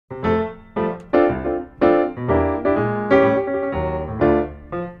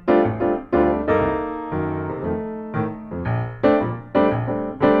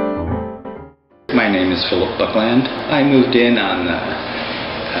Bookland. I moved in on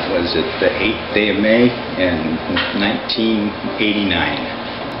was it the 8th day of May in 1989.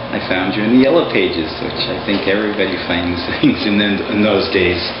 I found you in the Yellow Pages, which I think everybody finds things in those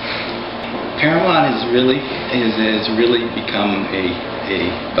days. Paramount has really become a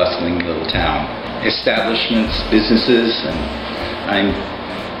bustling little town. Establishments, businesses, and I'm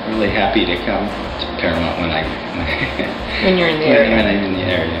really happy to come to Paramount when you're in the area. When I'm in the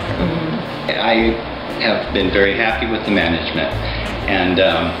area. Mm-hmm. I have been very happy with the management, and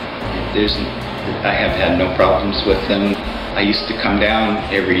I have had no problems with them. I used to come down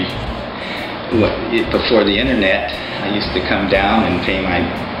before the internet. I used to come down and pay my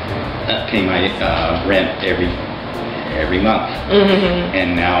rent every month. Mm-hmm.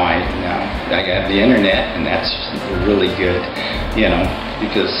 And now I got the internet, and that's really good,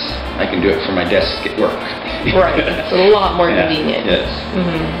 because I can do it from my desk at work. Right, it's a lot more convenient. Yes.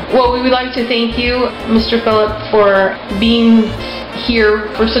 Mm-hmm. Well, we would like to thank you, Mr. Phillip, for being here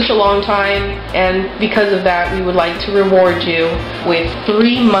for such a long time, and because of that, we would like to reward you with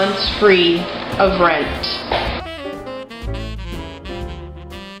 3 months free of rent.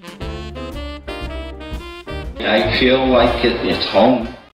 I feel like it's home.